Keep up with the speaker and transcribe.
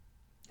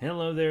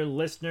Hello there,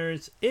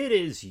 listeners. It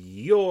is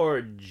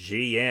your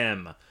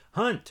GM,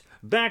 Hunt,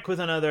 back with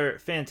another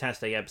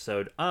fantastic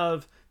episode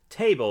of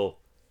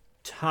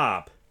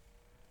Tabletop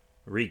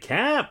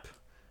Recap.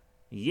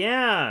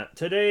 Yeah,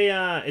 today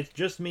it's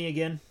just me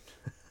again.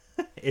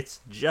 It's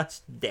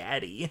just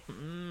Daddy.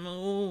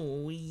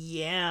 Oh,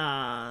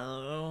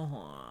 yeah.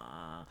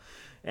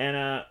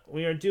 And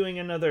we are doing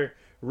another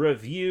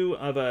review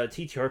of a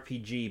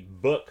TTRPG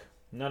book,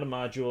 not a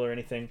module or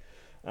anything.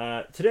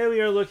 Today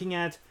we are looking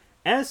at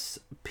S.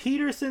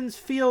 Petersen's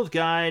Field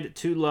Guide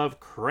to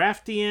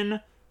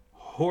Lovecraftian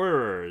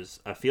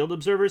Horrors, a field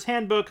observer's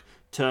handbook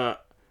to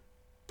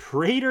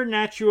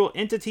preternatural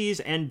entities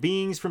and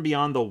beings from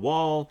beyond the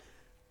wall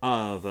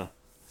of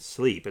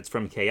sleep. It's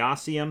from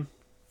Chaosium.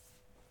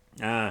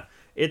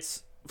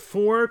 It's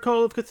for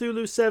Call of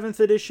Cthulhu 7th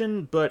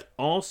edition, but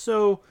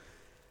also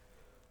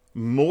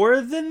more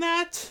than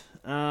that.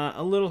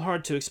 A little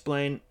hard to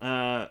explain.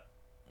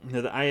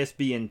 The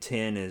ISBN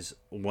 10 is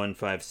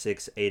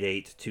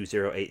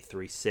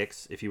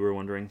 156882086, if you were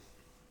wondering.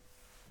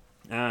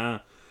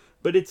 But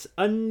it's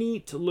a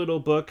neat little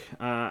book.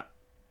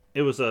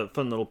 It was a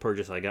fun little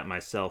purchase I got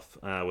myself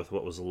with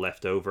what was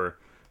left over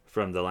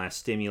from the last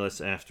stimulus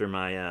after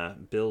my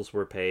bills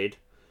were paid.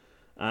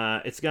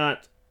 It's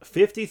got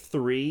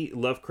 53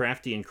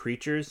 Lovecraftian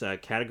creatures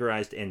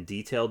categorized and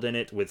detailed in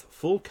it with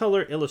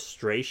full-color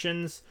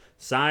illustrations,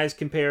 size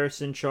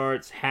comparison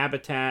charts,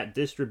 habitat,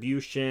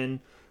 distribution.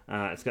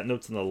 It's got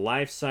notes on the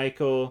life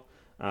cycle,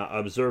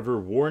 observer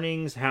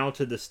warnings, how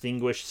to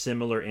distinguish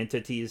similar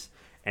entities,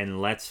 and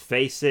let's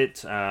face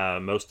it,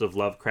 most of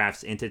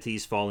Lovecraft's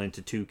entities fall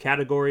into two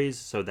categories,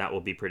 so that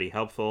will be pretty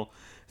helpful.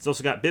 It's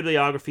also got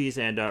bibliographies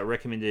and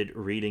recommended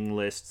reading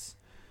lists,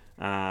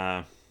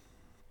 and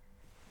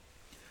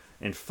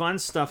fun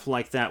stuff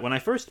like that. When I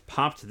first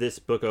popped this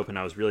book open,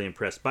 I was really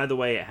impressed. By the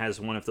way, it has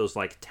one of those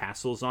like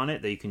tassels on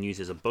it that you can use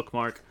as a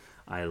bookmark.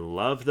 I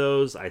love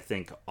those. I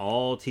think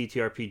all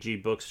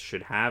TTRPG books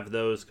should have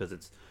those because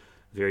it's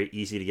very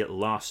easy to get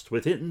lost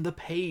within the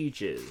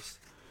pages.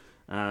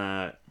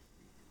 It's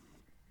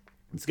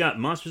got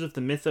Monsters of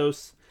the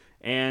Mythos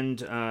and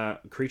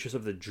Creatures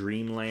of the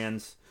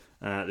Dreamlands.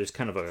 There's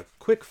kind of a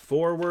quick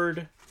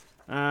forward,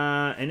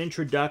 an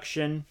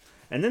introduction,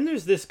 and then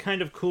there's this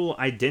kind of cool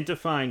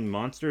identifying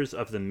Monsters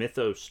of the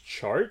Mythos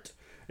chart.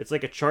 It's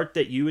like a chart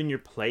that you and your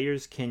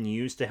players can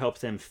use to help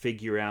them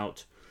figure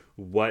out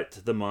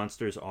what the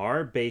monsters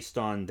are based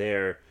on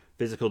their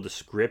physical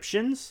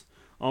descriptions.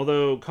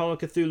 Although Call of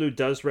Cthulhu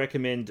does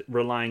recommend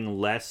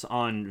relying less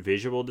on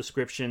visual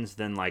descriptions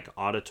than like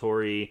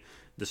auditory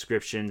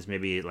descriptions,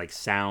 maybe like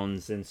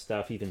sounds and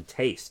stuff, even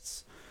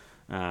tastes.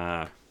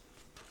 They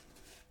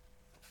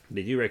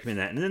do recommend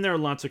that. And then there are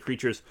lots of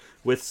creatures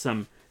with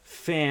some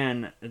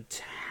fantastic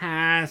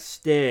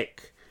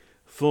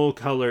full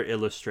color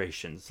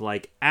illustrations,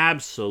 like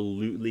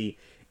absolutely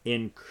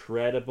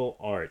incredible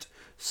art.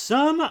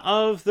 Some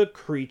of the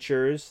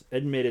creatures,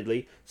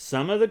 admittedly,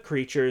 some of the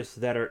creatures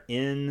that are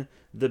in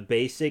the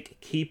basic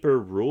Keeper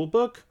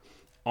rulebook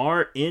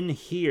are in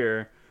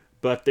here,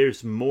 but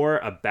there's more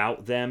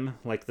about them,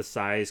 like the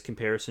size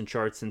comparison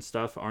charts and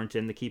stuff aren't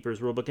in the Keeper's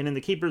rulebook. And in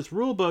the Keeper's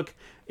rulebook,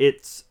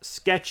 it's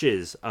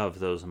sketches of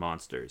those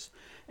monsters.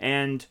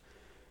 And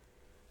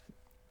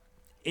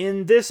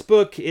in this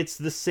book, it's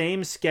the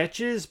same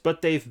sketches,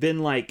 but they've been,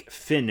 like,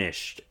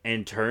 finished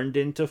and turned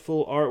into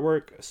full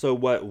artwork. So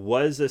what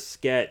was a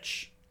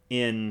sketch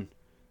in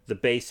the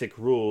basic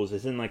rules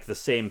is in, like, the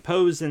same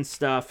pose and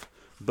stuff,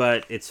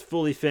 but it's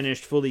fully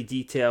finished, fully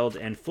detailed,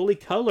 and fully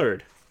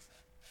colored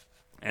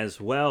as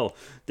well.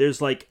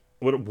 There's, like,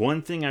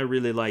 one thing I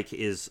really like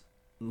is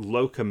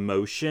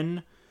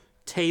locomotion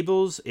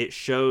tables. It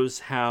shows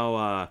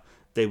how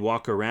they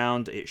walk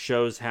around. It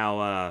shows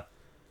how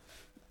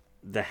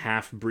the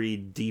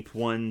half-breed deep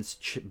ones'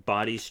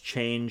 bodies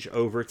change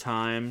over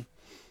time.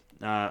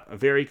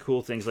 Very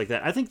cool things like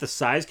that. I think the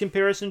size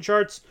comparison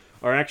charts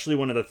are actually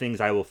one of the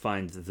things I will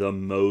find the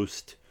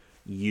most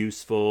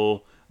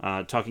useful,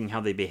 talking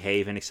how they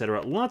behave and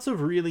etc. Lots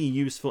of really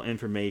useful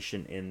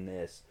information in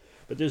this.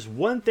 But there's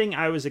one thing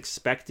I was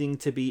expecting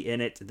to be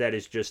in it that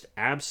is just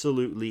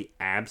absolutely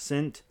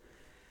absent,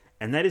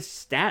 and that is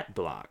stat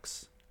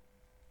blocks.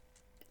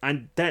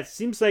 And that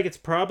seems like it's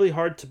probably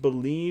hard to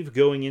believe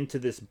going into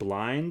this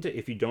blind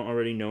if you don't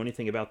already know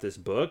anything about this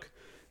book.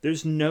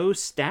 There's no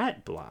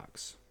stat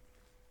blocks.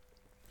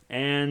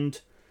 And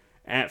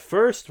at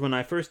first, when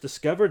I first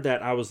discovered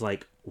that, I was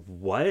like,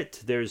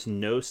 what? There's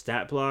no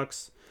stat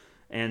blocks?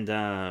 And,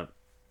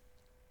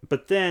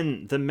 but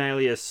then the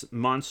Malleus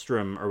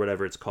Monstrum, or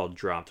whatever it's called,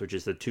 dropped, which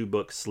is the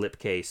 2-book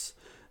slipcase.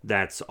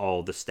 That's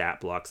all the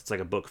stat blocks. It's like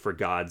a book for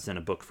gods and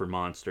a book for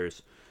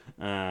monsters.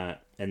 And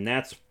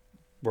that's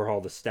where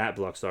all the stat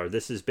blocks are.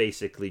 This is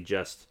basically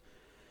just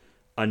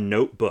a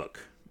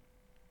notebook.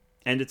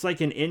 And it's like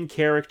an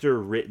in-character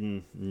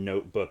written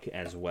notebook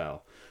as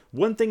well.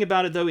 One thing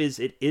about it, though, is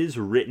it is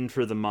written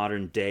for the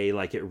modern day.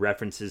 Like, it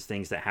references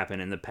things that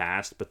happened in the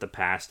past, but the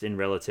past in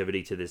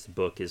relativity to this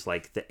book is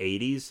like the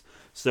 80s.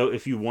 So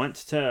if you want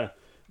to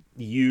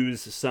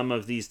use some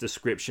of these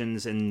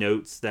descriptions and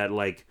notes that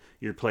like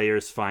your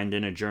players find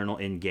in a journal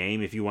in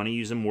game. If you want to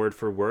use them word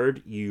for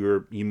word,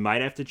 you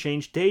might have to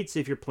change dates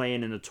if you're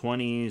playing in the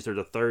 20s or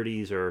the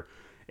 30s or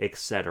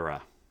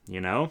etc.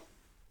 You know,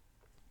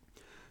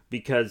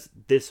 because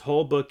this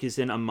whole book is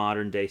in a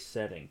modern day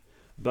setting.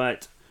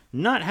 But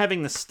not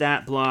having the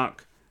stat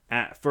block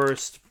at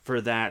first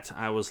for that,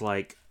 I was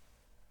like,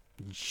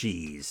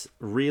 geez,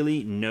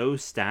 really? No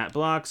stat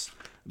blocks?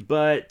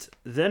 But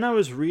then I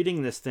was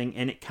reading this thing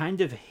and it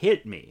kind of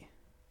hit me.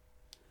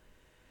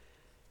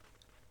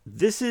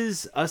 This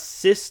is a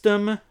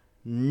system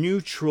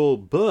neutral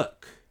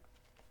book.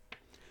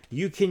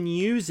 You can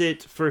use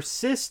it for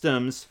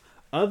systems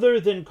other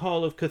than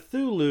Call of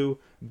Cthulhu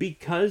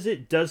because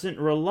it doesn't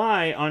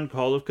rely on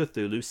Call of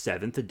Cthulhu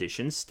 7th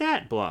edition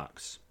stat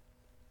blocks.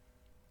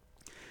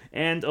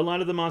 And a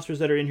lot of the monsters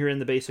that are in here in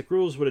the basic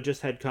rules would have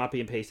just had copy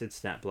and pasted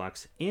stat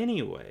blocks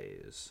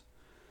anyways.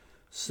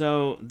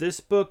 So this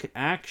book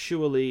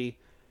actually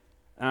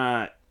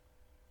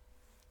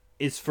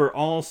is for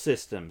all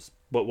systems.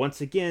 But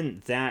once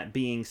again, that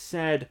being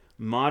said,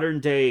 modern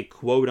day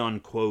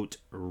quote-unquote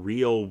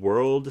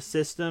real-world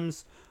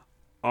systems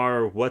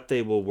are what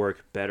they will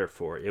work better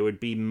for. It would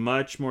be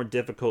much more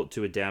difficult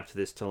to adapt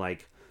this to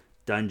like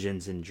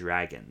Dungeons and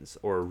Dragons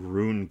or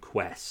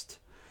RuneQuest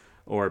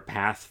or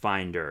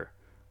Pathfinder,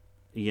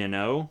 you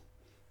know?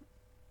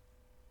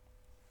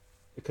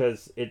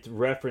 Because it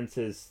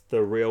references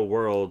the real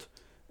world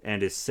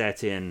and is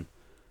set in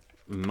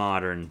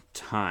modern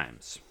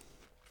times.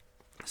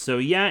 So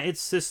yeah,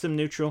 it's system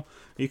neutral.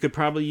 You could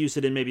probably use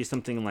it in maybe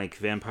something like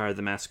Vampire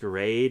the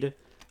Masquerade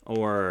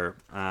or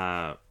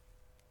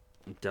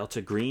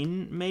Delta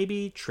Green,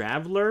 maybe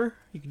Traveler.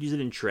 You could use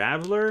it in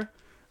Traveler.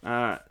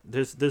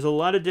 There's a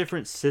lot of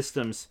different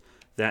systems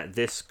that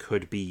this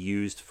could be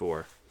used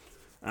for.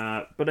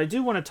 But I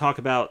do want to talk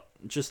about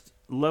just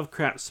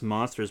Lovecraft's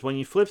monsters. When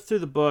you flip through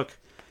the book,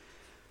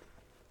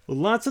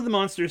 lots of the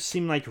monsters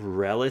seem like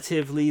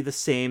relatively the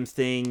same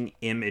thing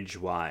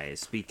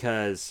image-wise,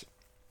 because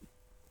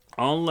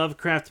all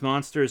Lovecraft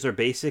monsters are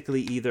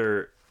basically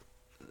either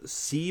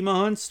sea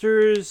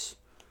monsters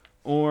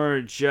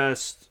or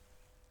just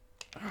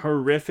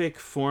horrific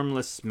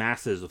formless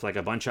masses with like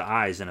a bunch of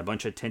eyes and a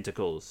bunch of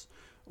tentacles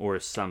or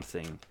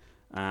something.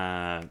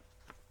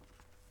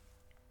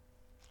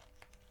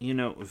 You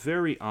know,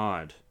 very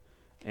odd.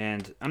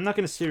 And I'm not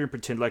going to sit here and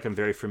pretend like I'm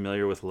very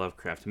familiar with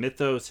Lovecraft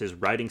mythos. His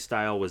writing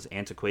style was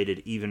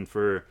antiquated even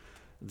for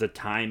the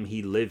time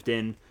he lived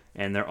in.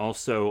 And they're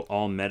also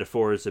all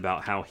metaphors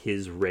about how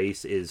his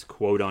race is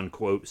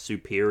quote-unquote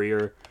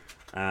superior.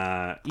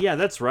 Yeah,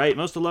 that's right.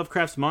 Most of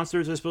Lovecraft's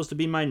monsters are supposed to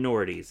be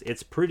minorities.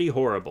 It's pretty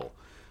horrible.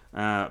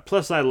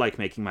 Plus, I like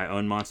making my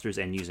own monsters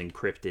and using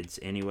cryptids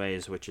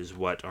anyways, which is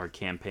what our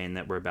campaign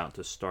that we're about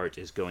to start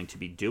is going to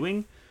be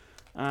doing.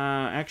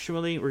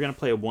 Actually, we're going to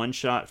play a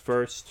one-shot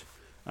first.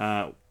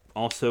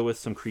 Also with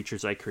some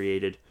creatures I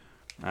created.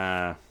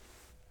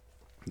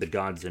 The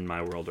gods in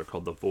my world are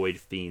called the Void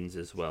Fiends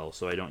as well,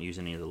 so I don't use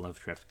any of the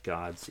Lovecraft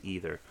gods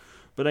either.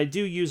 But I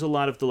do use a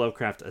lot of the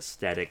Lovecraft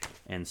aesthetic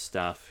and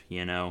stuff,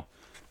 you know,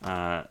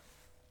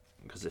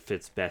 because it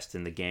fits best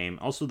in the game.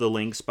 Also, the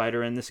Ling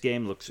Spider in this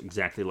game looks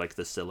exactly like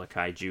the Scylla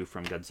Kaiju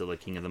from Godzilla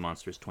King of the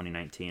Monsters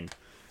 2019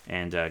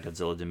 and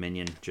Godzilla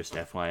Dominion, just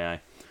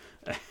FYI.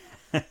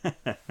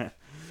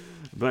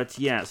 But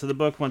yeah, so the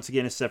book once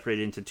again is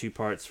separated into two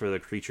parts for the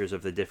creatures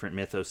of the different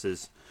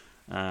mythoses,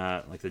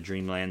 like the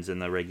Dreamlands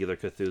and the regular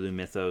Cthulhu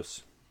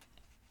mythos.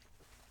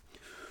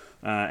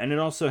 And it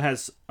also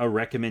has a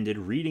recommended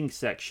reading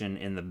section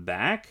in the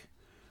back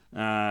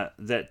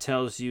that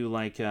tells you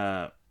like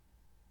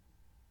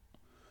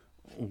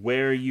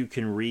where you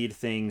can read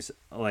things,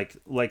 like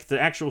the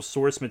actual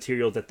source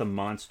material that the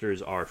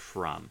monsters are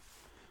from,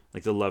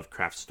 like the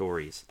Lovecraft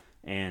stories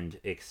and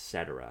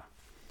etc.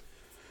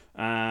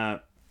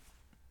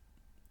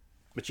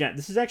 But yeah,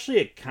 this is actually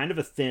a kind of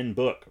a thin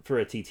book for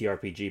a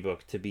TTRPG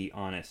book, to be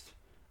honest.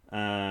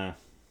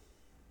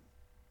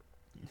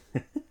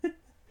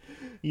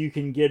 You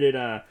can get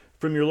it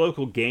from your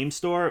local game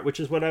store, which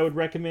is what I would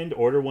recommend.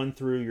 Order one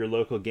through your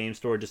local game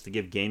store just to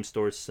give game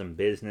stores some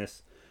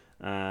business.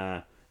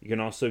 You can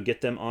also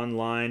get them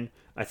online.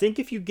 I think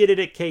if you get it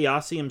at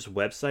Chaosium's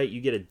website,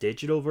 you get a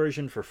digital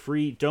version for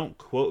free. Don't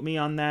quote me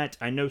on that.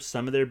 I know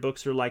some of their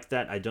books are like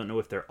that. I don't know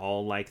if they're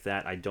all like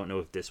that. I don't know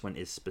if this one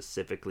is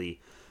specifically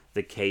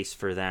the case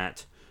for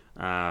that.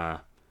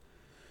 But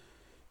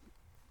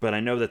I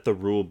know that the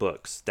rule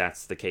books,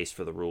 that's the case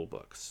for the rule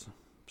books.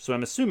 So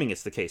I'm assuming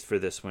it's the case for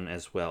this one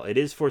as well. It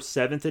is for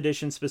 7th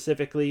edition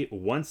specifically.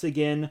 Once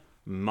again,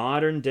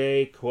 modern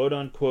day,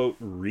 quote-unquote,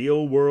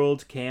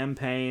 real-world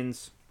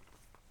campaigns.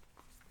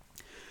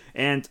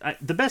 And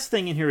the best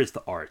thing in here is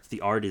the art.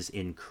 The art is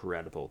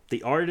incredible.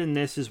 The art in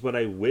this is what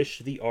I wish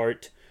the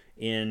art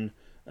in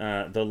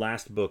the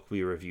last book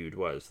we reviewed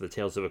was, The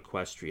Tales of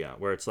Equestria,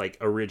 where it's like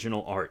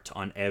original art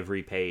on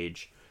every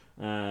page,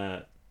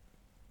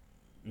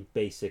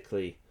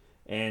 basically.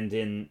 And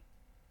in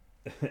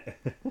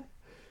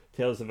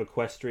Tales of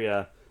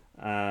Equestria,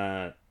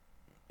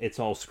 it's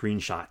all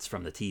screenshots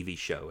from the TV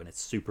show, and it's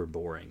super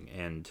boring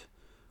and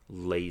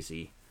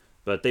lazy.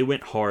 But they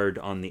went hard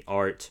on the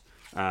art.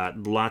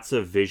 Lots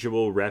of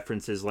visual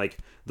references, like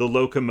the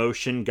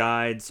locomotion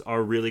guides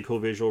are really cool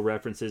visual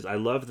references. I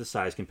love the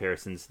size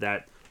comparisons.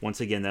 That,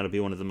 once again, that'll be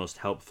one of the most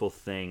helpful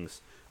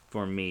things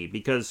for me,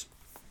 because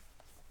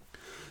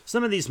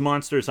some of these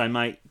monsters I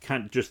might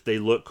kind of just, they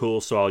look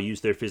cool, so I'll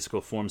use their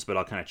physical forms, but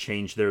I'll kind of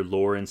change their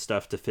lore and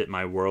stuff to fit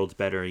my world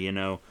better, you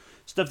know?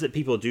 Stuff that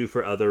people do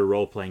for other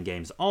role-playing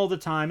games all the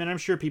time, and I'm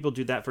sure people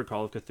do that for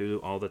Call of Cthulhu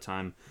all the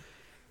time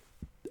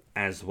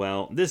as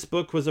well. This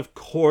book was, of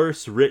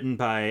course, written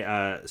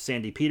by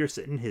Sandy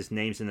Petersen. His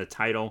name's in the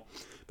title,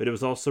 but it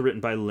was also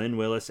written by Lynn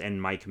Willis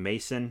and Mike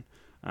Mason.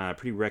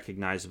 Pretty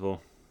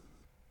recognizable.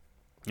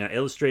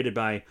 Illustrated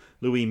by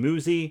Louis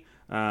Musi,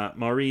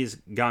 Maurice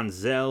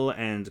Gonzel,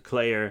 and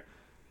Claire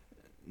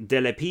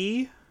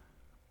Delepie.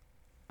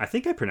 I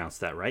think I pronounced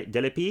that right.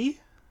 Delepie?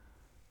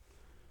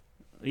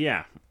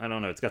 Yeah, I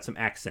don't know. It's got some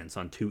accents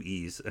on 2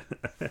 E's.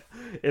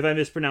 If I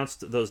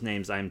mispronounced those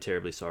names, I am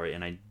terribly sorry,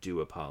 and I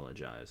do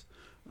apologize.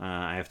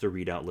 I have to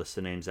read out lists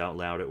of names out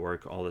loud at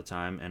work all the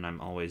time, and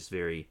I'm always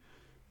very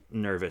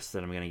nervous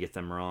that I'm going to get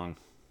them wrong.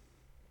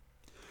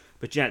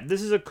 But yeah,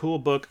 this is a cool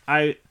book.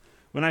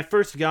 When I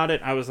first got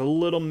it, I was a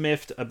little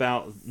miffed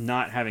about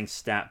not having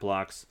stat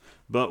blocks,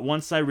 but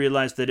once I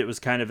realized that it was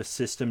kind of a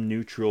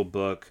system-neutral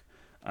book,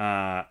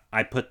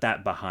 I put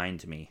that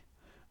behind me,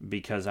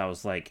 because I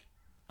was like,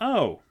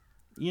 oh,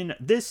 you know,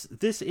 this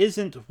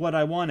isn't what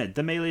I wanted.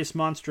 The Malleus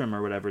Monstrum,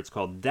 or whatever it's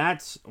called,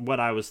 that's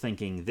what I was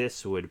thinking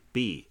this would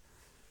be.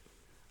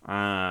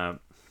 But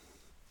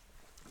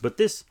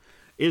this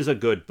is a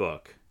good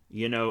book.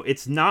 You know,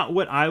 it's not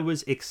what I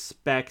was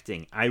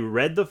expecting. I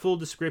read the full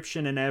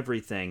description and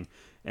everything,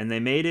 and they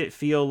made it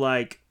feel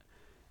like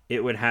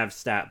it would have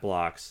stat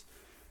blocks.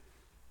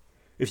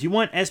 If you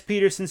want S.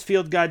 Petersen's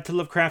Field Guide to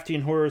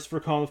Lovecraftian Horrors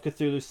for Call of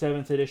Cthulhu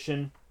 7th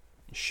edition,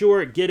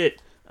 sure, get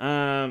it.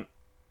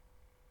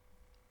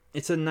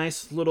 It's a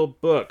nice little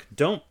book.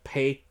 Don't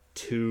pay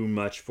too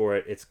much for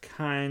it. It's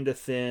kind of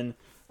thin.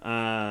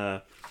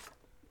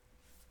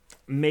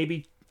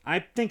 Maybe, I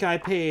think I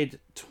paid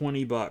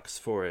 $20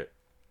 for it.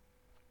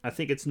 I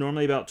think it's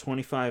normally about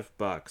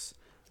 $25.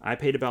 I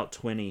paid about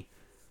 $20.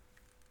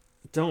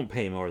 Don't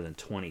pay more than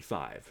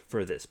 $25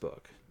 for this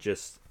book.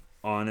 Just,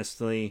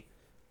 honestly,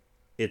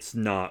 it's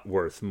not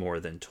worth more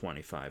than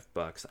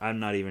 $25. I'm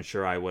not even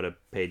sure I would have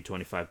paid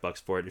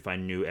 $25 for it if I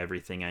knew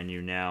everything I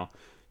knew now.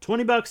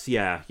 $20,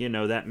 yeah, you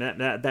know,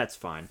 that's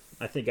fine.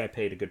 I think I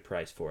paid a good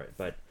price for it,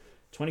 but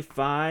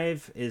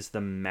 $25 is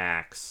the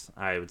max,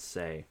 I would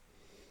say.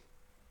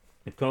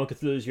 If Call of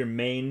Cthulhu is your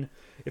main...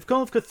 If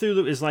Call of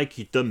Cthulhu is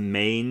like the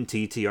main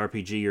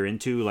TTRPG you're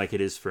into, like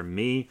it is for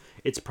me,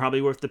 it's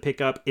probably worth the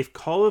pickup. If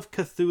Call of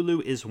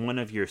Cthulhu is one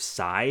of your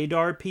side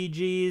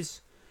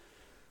RPGs,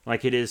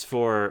 like it is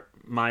for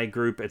my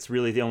group, it's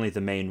really only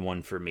the main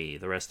one for me.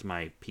 The rest of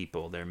my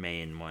people, their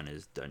main one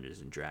is Dungeons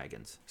and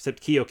Dragons.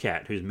 Except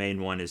Keocat, whose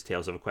main one is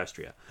Tales of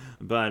Equestria.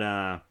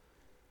 But,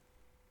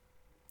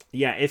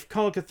 yeah, if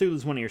Call of Cthulhu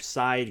is one of your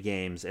side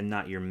games and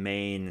not your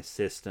main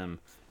system,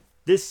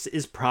 this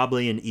is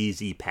probably an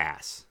easy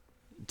pass,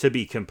 to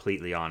be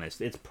completely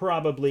honest. It's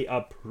probably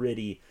a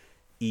pretty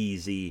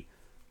easy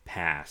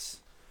pass.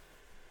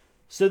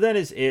 So that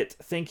is it.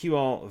 Thank you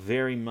all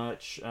very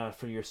much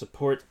for your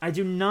support. I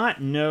do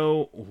not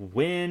know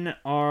when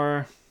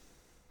our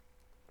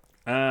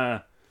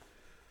Call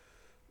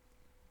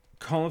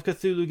of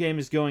Cthulhu game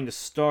is going to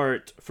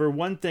start. For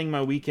one thing,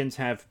 my weekends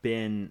have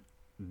been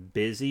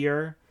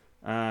busier.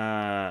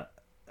 Now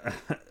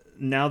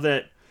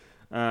that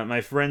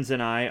my friends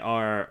and I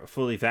are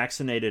fully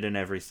vaccinated and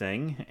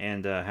everything,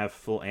 and have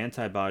full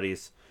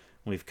antibodies,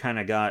 we've kind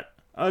of got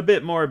a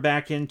bit more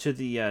back into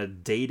the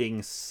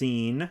dating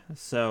scene,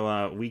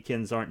 so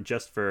weekends aren't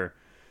just for,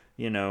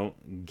 you know,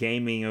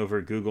 gaming over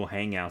Google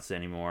Hangouts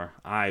anymore.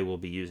 I will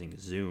be using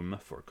Zoom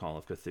for Call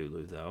of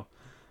Cthulhu, though.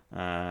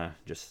 I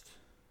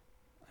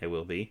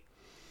will be.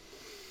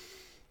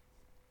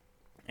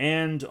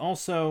 And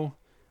also,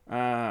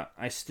 we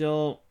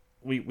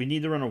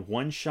need to run a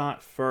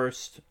one-shot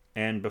first,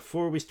 and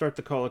before we start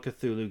the Call of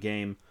Cthulhu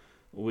game,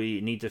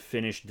 we need to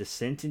finish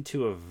Descent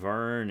into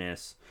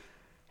Avernus.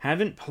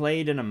 Haven't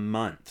played in a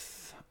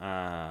month,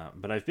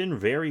 but I've been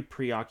very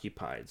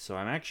preoccupied, so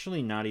I'm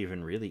actually not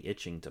even really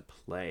itching to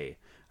play.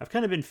 I've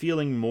kind of been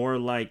feeling more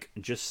like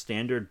just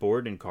standard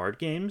board and card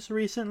games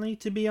recently,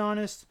 to be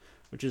honest,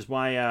 which is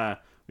why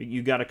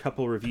you got a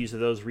couple reviews of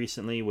those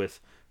recently with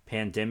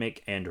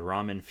Pandemic and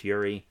Ramen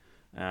Fury,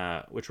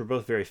 which were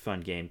both very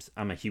fun games.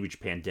 I'm a huge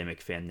Pandemic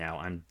fan now.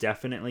 I'm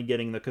definitely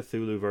getting the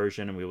Cthulhu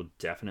version, and we will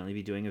definitely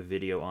be doing a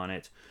video on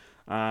it.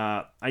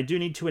 I do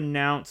need to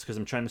announce, because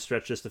I'm trying to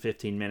stretch this to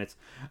 15 minutes,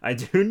 I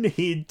do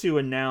need to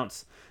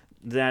announce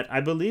that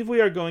I believe we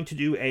are going to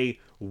do a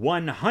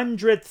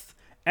 100th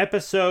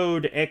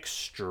episode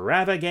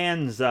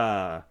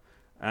extravaganza.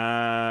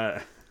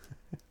 When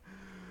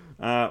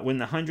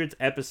the 100th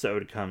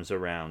episode comes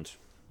around.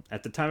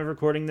 At the time of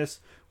recording this,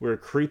 we're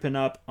creeping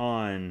up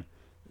on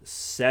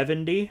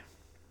 70.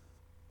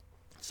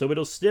 So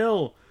it'll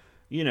still,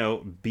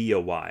 be a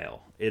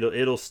while.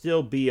 It'll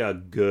still be a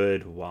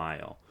good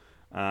while.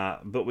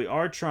 But we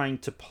are trying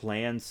to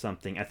plan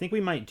something. I think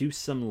we might do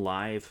some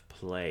live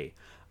play.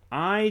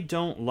 I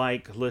don't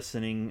like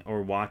listening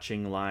or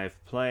watching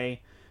live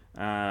play,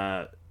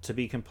 to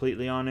be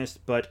completely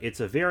honest, but it's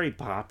a very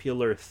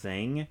popular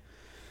thing.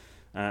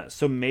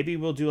 So maybe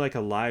we'll do like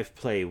a live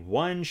play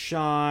one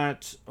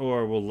shot,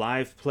 or we'll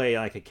live play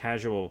like a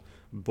casual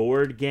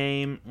board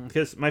game.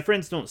 Because my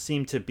friends don't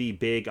seem to be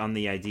big on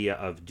the idea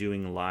of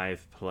doing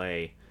live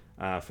play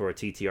for a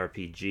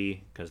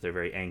TTRPG, because they're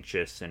very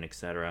anxious and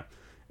etc.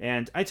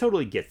 And I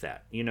totally get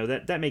that.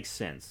 That makes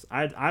sense.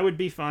 I would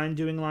be fine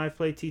doing live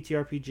play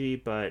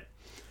TTRPG, but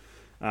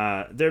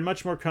they're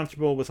much more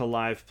comfortable with a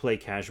live play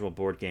casual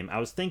board game. I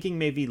was thinking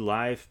maybe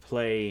live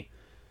play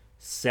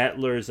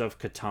Settlers of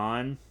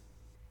Catan,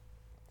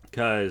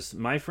 because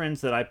my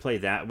friends that I play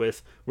that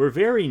with were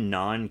very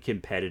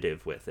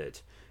non-competitive with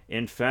it.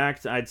 In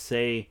fact, I'd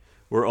say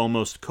we're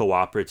almost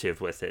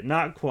cooperative with it.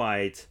 Not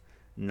quite.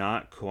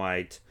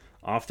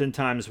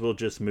 Oftentimes we'll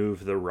just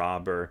move the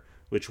robber,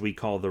 which we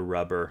call the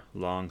rubber.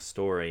 Long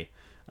story.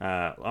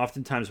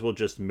 Oftentimes we'll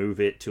just move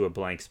it to a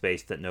blank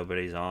space that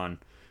nobody's on.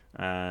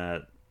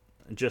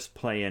 Just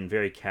playing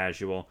very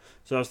casual.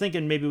 So I was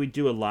thinking maybe we'd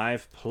do a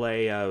live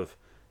play of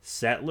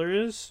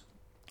Settlers,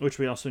 which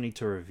we also need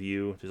to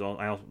review.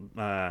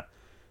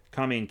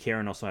 Kami and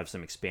Karen also have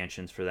some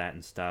expansions for that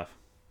and stuff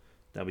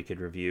that we could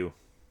review.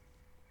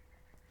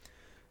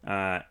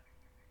 And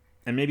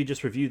maybe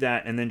just review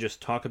that and then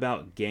just talk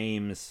about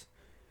games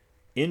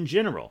in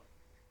general.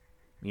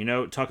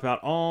 Talk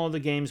about all the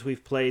games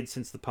we've played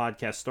since the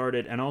podcast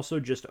started, and also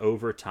just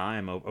over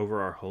time,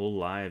 over our whole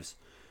lives.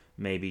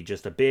 Maybe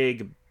just a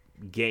big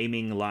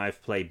gaming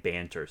live play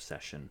banter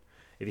session.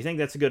 If you think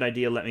that's a good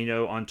idea, let me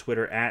know on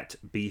Twitter at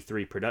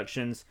B3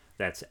 Productions.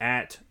 That's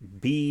at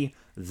B3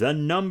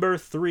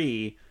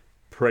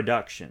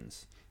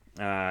 Productions.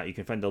 You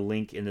can find the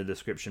link in the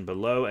description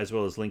below, as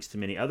well as links to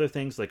many other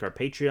things like our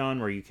Patreon,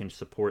 where you can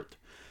support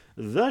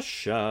the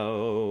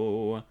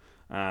show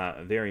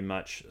very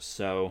much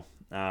so.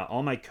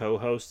 All my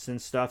co-hosts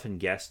and stuff and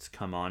guests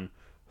come on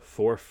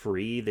for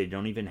free. They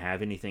don't even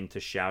have anything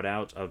to shout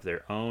out of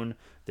their own.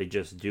 They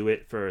just do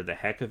it for the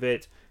heck of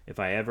it. If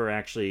I ever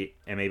actually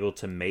am able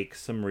to make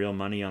some real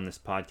money on this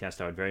podcast,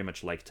 I would very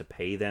much like to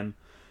pay them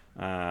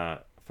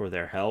for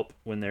their help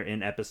when they're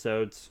in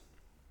episodes.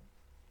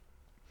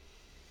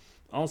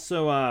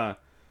 Also,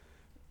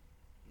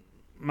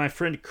 my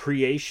friend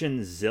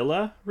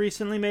CreationZilla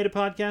recently made a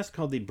podcast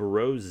called the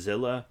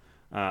Brozilla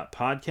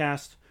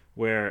podcast,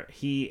 where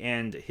he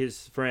and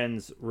his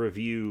friends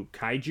review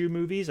kaiju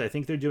movies. I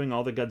think they're doing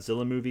all the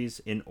Godzilla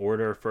movies in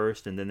order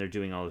first, and then they're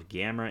doing all of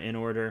Gamera in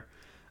order.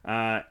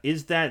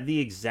 Is that the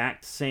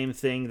exact same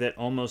thing that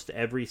almost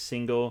every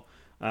single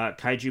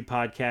kaiju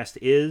podcast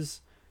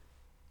is?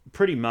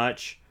 Pretty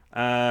much.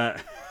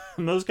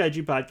 Most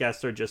kaiju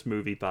podcasts are just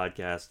movie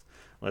podcasts,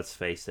 let's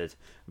face it.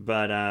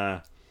 But,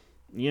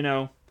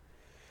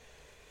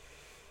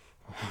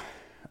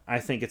 I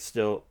think it's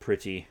still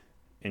pretty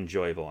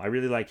enjoyable. I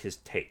really like his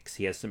takes.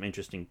 He has some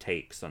interesting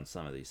takes on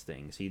some of these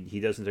things.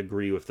 He doesn't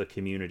agree with the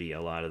community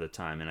a lot of the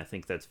time, and I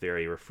think that's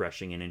very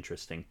refreshing and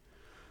interesting.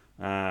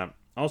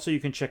 Also, you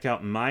can check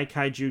out my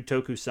Kaiju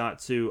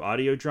Tokusatsu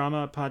audio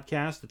drama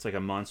podcast. It's like a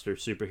monster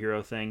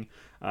superhero thing.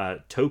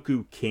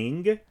 Toku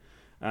King.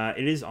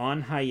 It is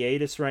on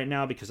hiatus right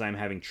now because I'm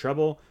having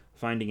trouble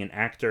finding an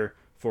actor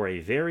for a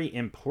very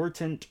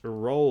important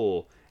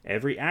role.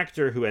 Every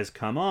actor who has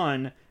come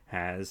on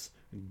has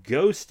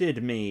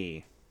ghosted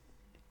me.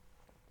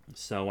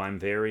 So I'm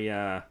very,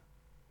 about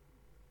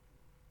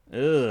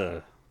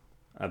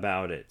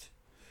it.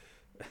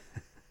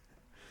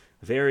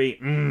 Very,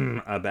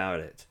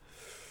 about it.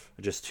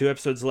 Just 2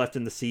 episodes left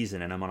in the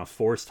season, and I'm on a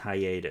forced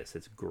hiatus.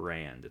 It's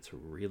grand. It's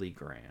really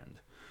grand.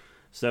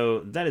 So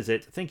that is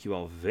it. Thank you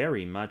all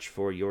very much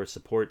for your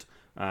support.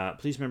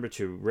 Please remember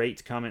to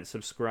rate, comment,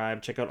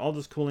 subscribe. Check out all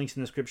those cool links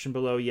in the description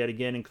below, yet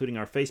again, including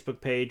our Facebook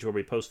page, where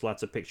we post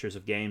lots of pictures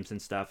of games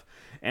and stuff.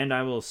 And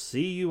I will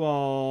see you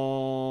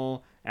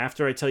all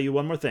after I tell you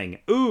one more thing.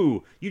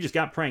 Ooh, you just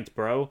got pranked,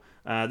 bro.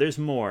 There's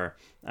more.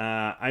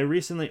 I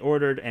recently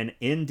ordered an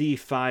indie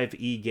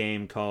 5e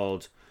game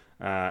called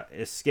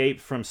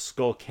Escape from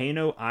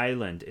Skullcano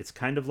Island. It's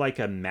kind of like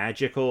a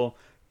magical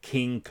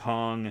King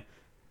Kong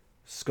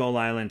Skull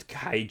Island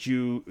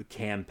Kaiju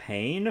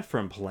campaign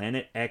from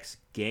Planet X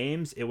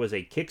Games. It was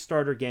a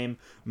Kickstarter game.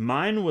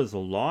 Mine was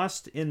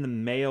lost in the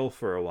mail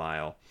for a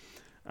while.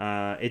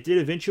 It did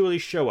eventually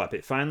show up.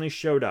 It finally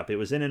showed up. It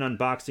was in an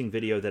unboxing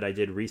video that I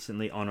did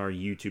recently on our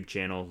YouTube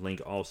channel.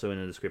 Link also in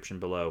the description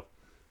below.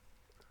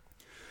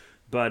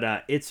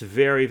 But it's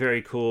very,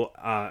 very cool.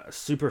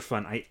 Super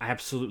fun. I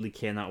absolutely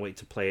cannot wait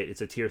to play it.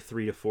 It's a tier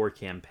 3 to 4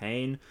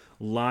 campaign.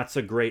 Lots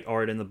of great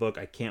art in the book.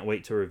 I can't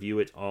wait to review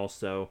it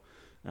also.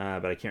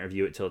 But I can't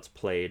review it till it's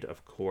played,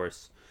 of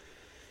course.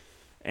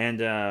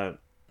 And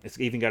it's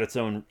even got its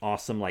own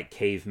awesome, like,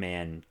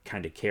 caveman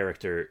kind of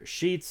character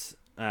sheets.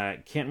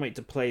 Can't wait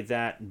to play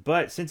that.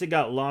 But since it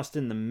got lost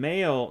in the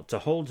mail, to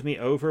hold me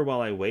over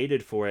while I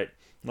waited for it,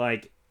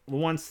 like,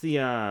 once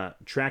the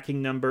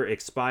tracking number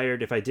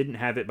expired, if I didn't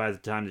have it by the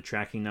time the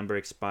tracking number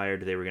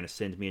expired, they were going to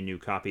send me a new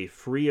copy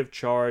free of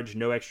charge,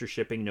 no extra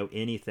shipping, no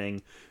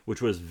anything,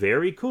 which was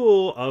very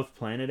cool of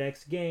Planet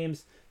X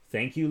Games.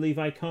 Thank you,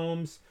 Levi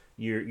Combs.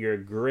 You're a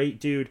great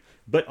dude.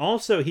 But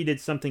also, he did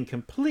something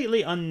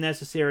completely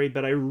unnecessary,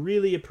 but I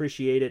really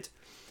appreciate it.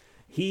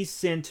 He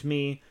sent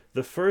me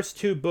the first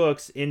 2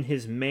 books in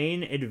his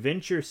main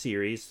adventure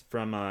series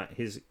from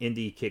his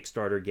indie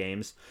Kickstarter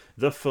games,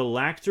 the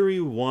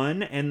Phylactery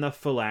 1 and the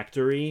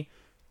Phylactery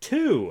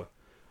 2,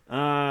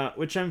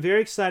 which I'm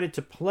very excited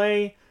to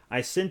play.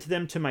 I sent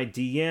them to my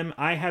DM.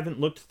 I haven't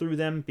looked through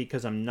them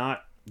because I'm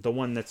not the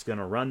one that's going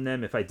to run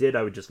them. If I did,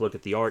 I would just look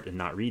at the art and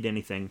not read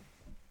anything.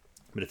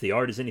 But if the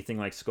art is anything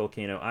like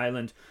Skullcano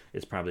Island,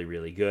 it's probably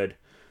really good.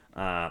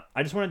 I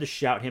just wanted to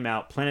shout him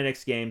out. Planet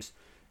X Games.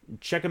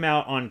 Check him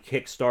out on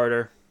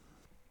Kickstarter.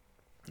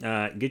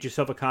 Get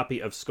yourself a copy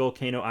of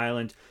Skullcano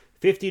Island.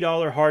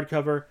 $50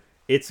 hardcover.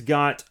 It's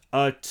got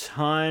a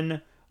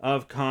ton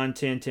of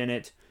content in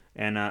it.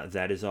 And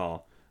that is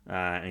all.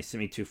 And he sent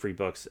me 2 free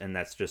books. And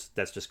that's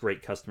just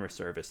great customer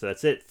service. So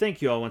that's it.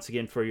 Thank you all once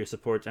again for your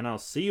support. And I'll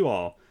see you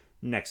all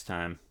next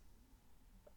time.